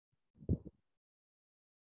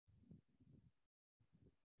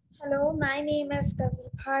Hello, my name is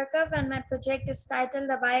Gazal Bhargava and my project is titled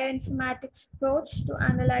The Bioinformatics Approach to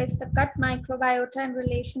Analyze the Gut Microbiota in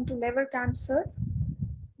Relation to Liver Cancer.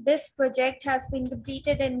 This project has been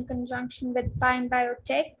completed in conjunction with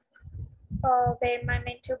Biotech, where my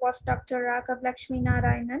mentor was Dr. Raghav Lakshmi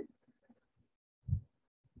Narayanan.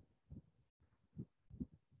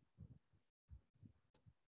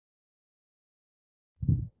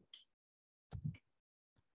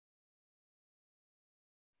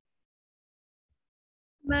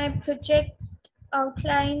 My project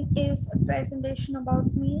outline is a presentation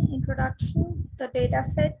about me, introduction, the data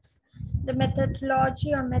sets, the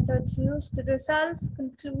methodology or methods used, the results,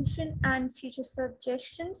 conclusion, and future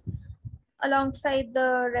suggestions alongside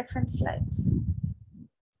the reference slides.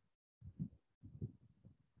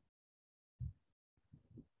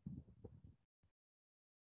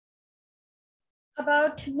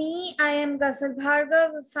 About me, I am Gazal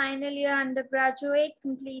Bhargava, a final year undergraduate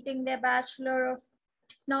completing their Bachelor of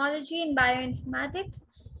Technology in Bioinformatics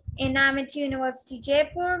in Amity University,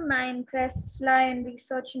 Jaipur. My interests lie in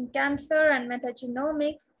research in cancer and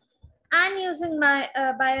metagenomics and using my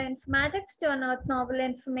bioinformatics to unearth novel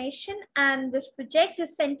information. And this project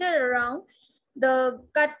is centered around the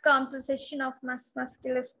gut composition of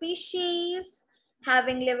muscular species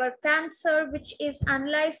having liver cancer, which is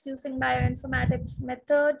analyzed using bioinformatics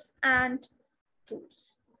methods and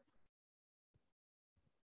tools.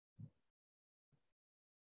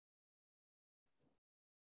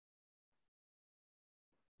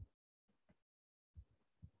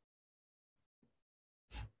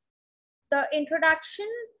 The introduction,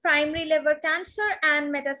 primary liver cancer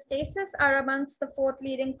and metastasis are amongst the 4th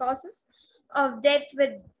leading causes of death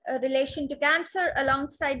with relation to cancer,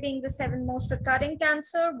 alongside being the 7th most recurring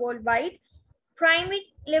cancer worldwide.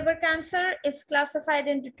 Primary liver cancer is classified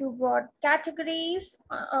into 2 broad categories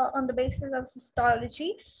on the basis of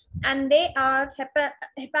histology, and they are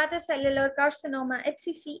hepatocellular carcinoma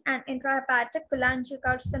HCC and intrahepatic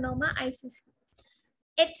cholangiocarcinoma ICC.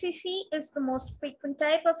 HCC is the most frequent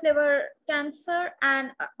type of liver cancer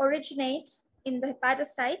and originates in the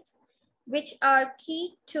hepatocytes, which are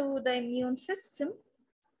key to the immune system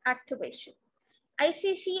activation.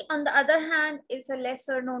 ICC, on the other hand, is a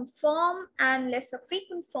lesser known form and lesser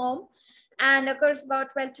frequent form and occurs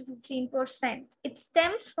about 12 to 15%. It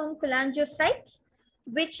stems from cholangiocytes,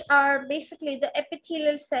 which are basically the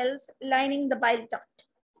epithelial cells lining the bile duct.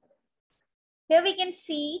 Here we can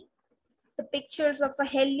see the pictures of a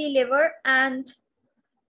healthy liver and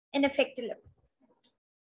an affected liver.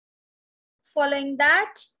 Following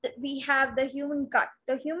that, we have the human gut.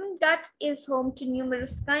 The human gut is home to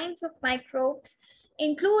numerous kinds of microbes,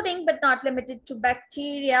 including but not limited to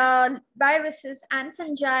bacteria, viruses, and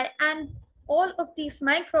fungi. And all of these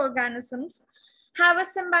microorganisms have a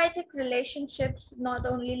symbiotic relationships, not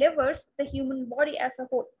only livers, the human body as a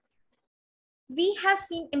whole. We have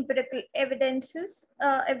seen empirical evidence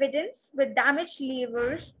with damaged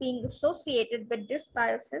livers being associated with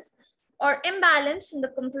dysbiosis or imbalance in the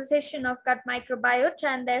composition of gut microbiota,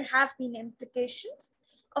 and there have been implications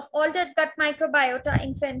of altered gut microbiota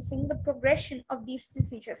influencing the progression of these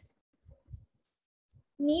diseases.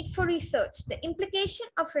 Need for research. The implication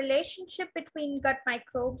of relationship between gut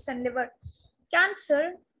microbes and liver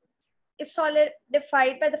cancer is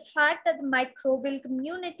solidified by the fact that the microbial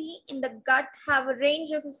community in the gut have a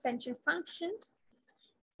range of essential functions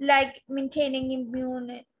like maintaining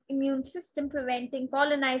immune system, preventing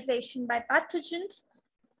colonization by pathogens,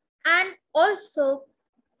 and also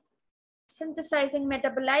synthesizing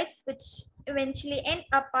metabolites which eventually end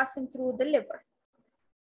up passing through the liver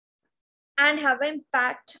and have an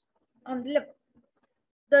impact on the liver.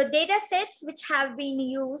 The data sets which have been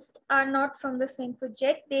used are not from the same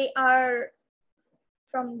project. They are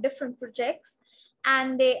from different projects,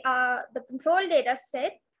 and they are the control data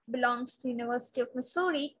set belongs to University of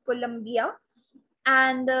Missouri, Columbia,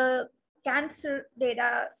 and the cancer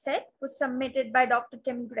data set was submitted by Dr.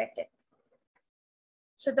 Tim Gretton.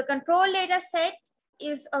 So the control data set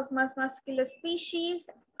is of muscular species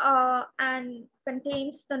and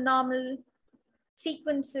contains the normal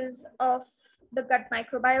sequences of the gut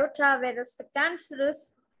microbiota, whereas the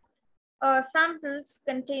cancerous samples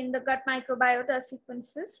contain the gut microbiota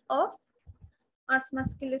sequences of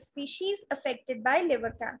muscular species affected by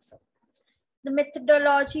liver cancer. The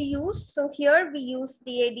methodology used, so here we use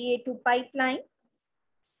the DADA2 pipeline,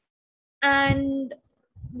 and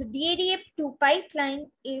the DADA2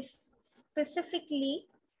 pipeline is specifically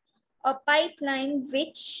a pipeline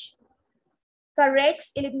which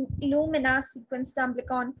corrects Illumina sequence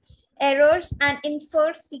duplicon errors and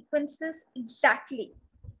infers sequences exactly.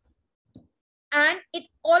 And it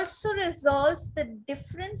also resolves the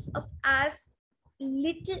difference of as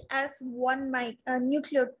little as one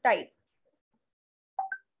nucleotide.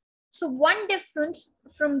 So one difference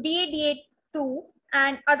from DADA2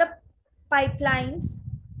 and other pipelines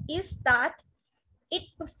is that it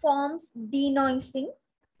performs denoising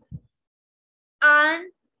and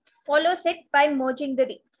follows it by merging the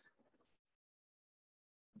reads.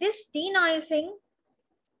 This denoising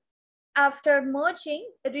after merging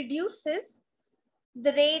reduces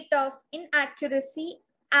the rate of inaccuracy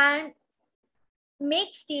and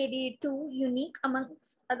makes DADA2 unique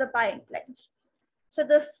amongst other pipelines. So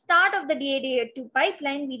the start of the DADA2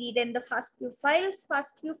 pipeline, we read in the FASTQ files.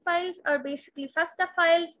 FASTQ files are basically FASTA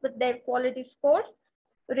files with their quality scores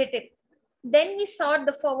written. Then we sort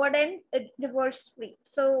the forward and reverse reads.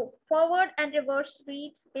 So forward and reverse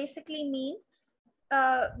reads basically mean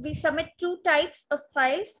we submit two types of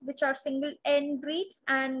files, which are single end reads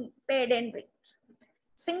and paired end reads.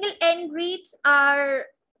 Single end reads are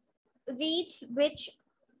reads which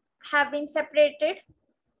have been separated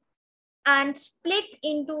and split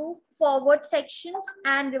into forward sections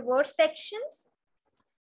and reverse sections.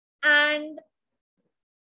 And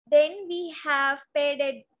then we have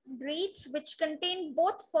paired reads which contain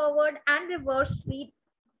both forward and reverse read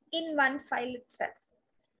in one file itself.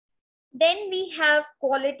 Then we have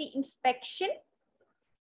quality inspection,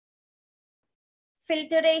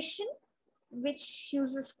 filtration, which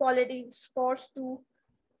uses quality scores to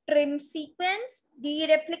trim sequence,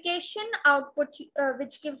 dereplication output,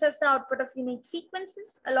 which gives us the output of unique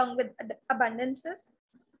sequences along with abundances,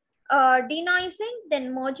 denoising,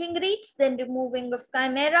 then merging reads, then removing of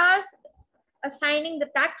chimeras, assigning the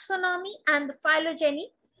taxonomy and the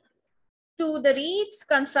phylogeny to the reads,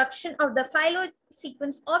 construction of the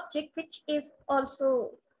phylosequence object, which is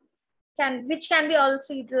also can be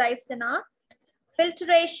also utilized in our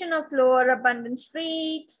filtration of lower abundance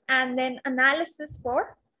reads, and then analysis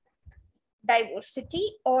for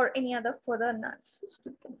diversity or any other further analysis.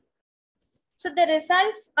 So the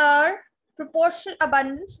results are proportional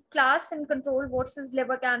abundance of class and control versus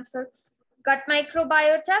liver cancer, gut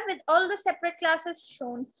microbiota with all the separate classes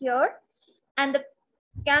shown here, and the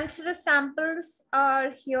cancerous samples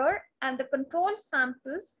are here and the control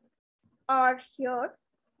samples are here.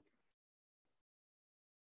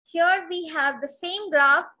 Here we have the same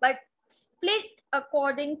graph but split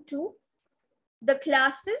according to the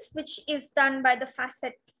classes, which is done by the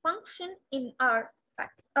facet function in our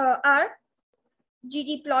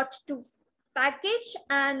ggplot2 package,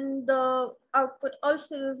 and the output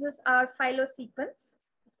also uses our phylosequence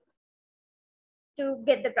to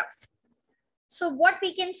get the graph. So what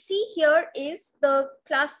we can see here is the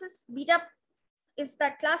classes beta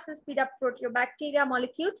proteobacteria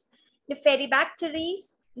molecules,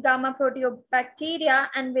 Nepheri-bacteries, gamma proteobacteria,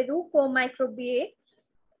 and Verruco microbial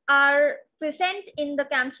are present in the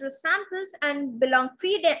cancerous samples and belong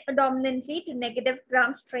predominantly to negative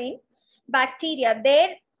gram strain bacteria.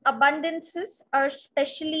 Their abundances are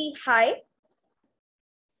especially high.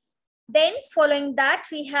 Then following that,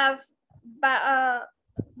 we have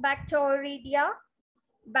Bacteroideia,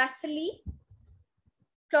 Bacilli,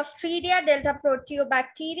 Clostridia, Delta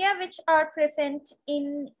proteobacteria, which are present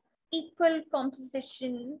in equal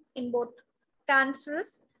composition in both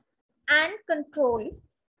cancerous and control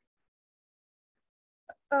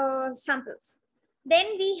samples.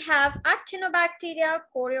 Then we have Actinobacteria,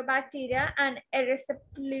 Choreobacteria, and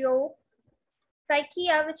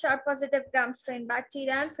Erysipelotrichia, which are positive gram strain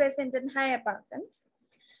bacteria and present in high abundance.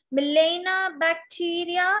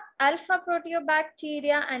 Melanobacteria, alpha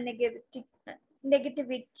proteobacteria, and negative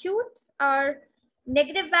acutes are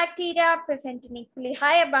negative bacteria present in equally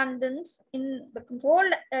high abundance in the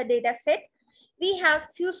controlled data set. We have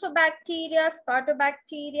Fusobacteria,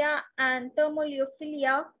 Scartobacteria, and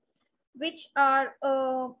Thermoleophilia, which are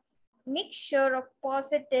a mixture of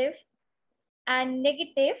positive and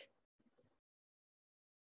negative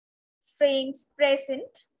strains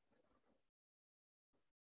present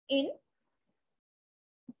in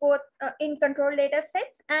both in control data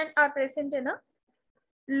sets and are present in a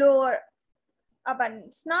lower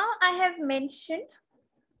abundance. Now I have mentioned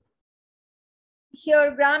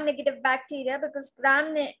here gram-negative bacteria because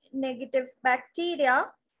gram-negative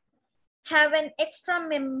bacteria have an extra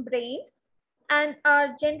membrane and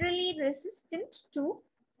are generally resistant to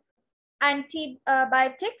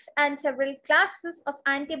antibiotics, and several classes of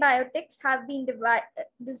antibiotics have been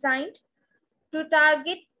designed to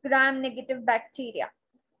target gram-negative bacteria.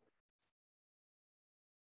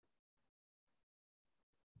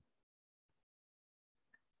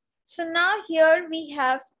 So now here we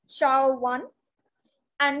have Chow 1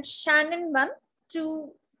 and Shannon 1,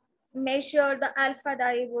 two measure the alpha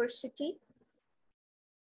diversity.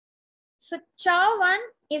 So Chow1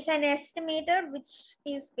 is an estimator which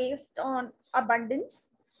is based on abundance.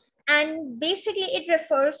 And basically it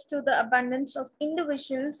refers to the abundance of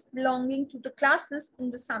individuals belonging to the classes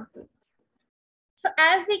in the sample. So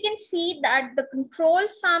as we can see that the control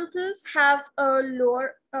samples have a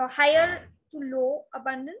higher to low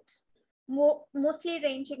abundance, mostly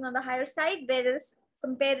ranging on the higher side, whereas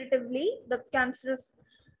comparatively the cancerous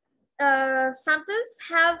samples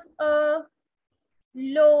have a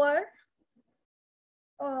lower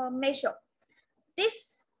measure.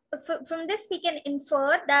 From this we can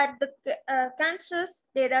infer that the cancerous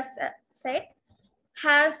data set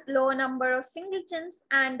has lower number of singletons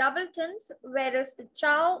and doubletons, whereas the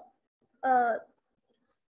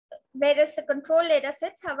control data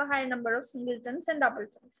sets have a higher number of singletons and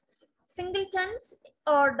doubletons. Singletons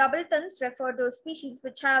or doubletons refer to species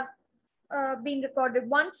which have been recorded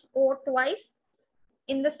once or twice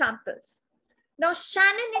in the samples. Now,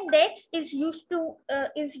 Shannon index is used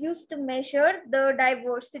to measure the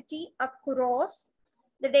diversity across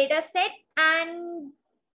the data set, and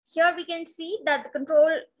here we can see that the control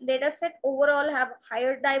data set overall have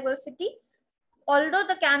higher diversity, although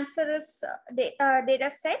the cancerous data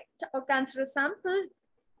set or cancerous sample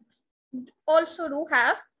also do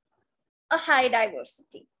have a high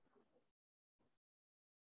diversity.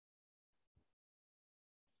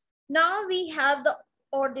 Now we have the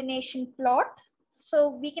ordination plot. So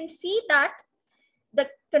we can see that the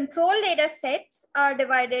control data sets are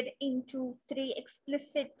divided into 3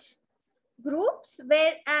 explicit groups,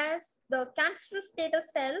 whereas the cancerous data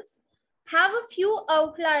cells have a few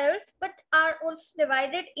outliers, but are also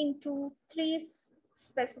divided into 3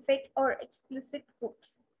 specific or explicit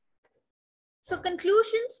groups. So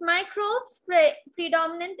conclusions: microbes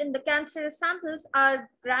predominant in the cancerous samples are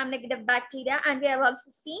gram-negative bacteria, and we have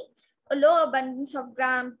also seen a low abundance of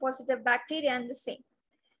gram-positive bacteria in the same.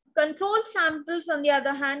 Control samples, on the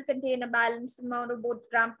other hand, contain a balanced amount of both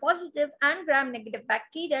gram-positive and gram-negative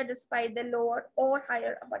bacteria despite the lower or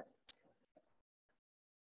higher abundance.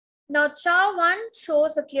 Now, Chow1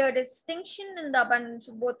 shows a clear distinction in the abundance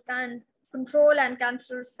of both control and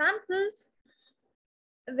cancerous samples,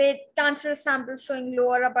 with cancerous samples showing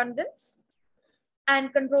lower abundance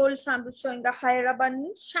and control samples showing a higher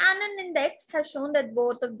abundance. Shannon index has shown that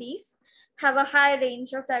both of these have a high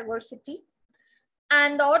range of diversity.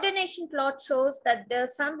 And the ordination plot shows that the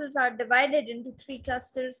samples are divided into 3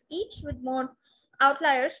 clusters, each with more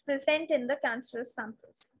outliers present in the cancerous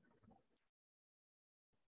samples.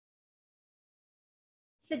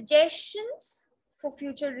 Suggestions for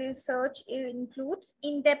future research includes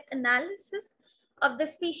in-depth analysis of the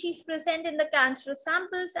species present in the cancerous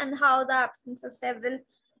samples and how the absence of several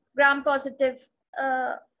gram-positive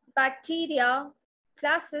bacteria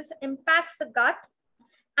classes impacts the gut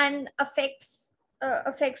and affects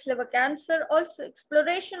liver cancer. Also,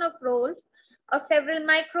 exploration of roles of several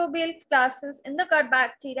microbial classes in the gut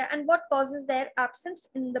bacteria and what causes their absence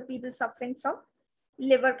in the people suffering from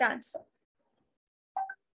liver cancer.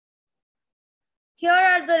 Here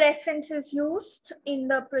are the references used in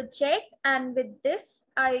the project, and with this,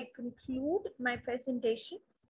 I conclude my presentation.